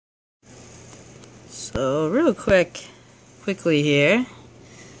So real quickly here,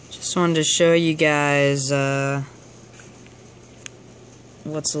 just wanted to show you guys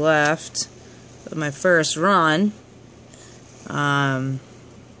what's left of my first run. Let's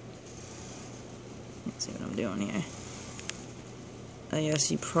see what I'm doing here. I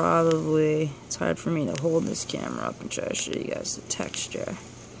guess it's hard for me to hold this camera up and try to show you guys the texture.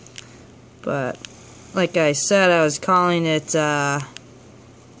 But like I said, I was calling it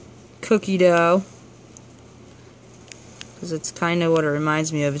cookie dough, because it's kind of what it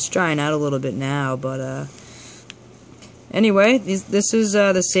reminds me of. It's drying out a little bit now, but anyway, this is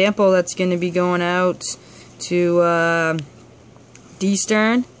the sample that's going to be going out to D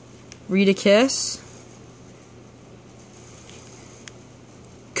Stern, Rita Kiss,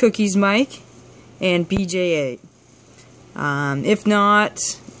 Cookies Mike, and BJ8. If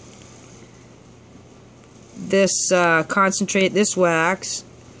not, this concentrate, this wax,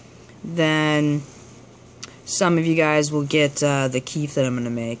 then some of you guys will get the keef that I'm going to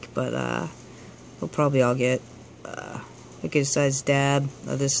make, but we'll probably all get a good sized dab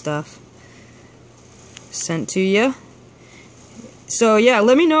of this stuff sent to you. So yeah,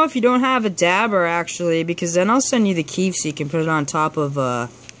 let me know if you don't have a dabber, actually, because then I'll send you the keef so you can put it on top of a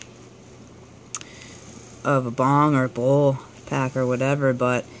bong or a bowl pack or whatever.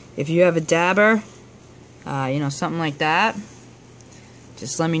 But if you have a dabber, you know, something like that,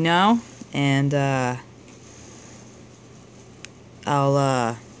 just let me know, and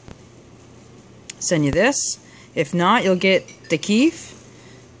I'll send you this. If not, you'll get the keef.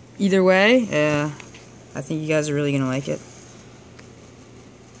 Either way, I think you guys are really gonna like it.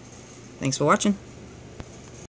 Thanks for watching.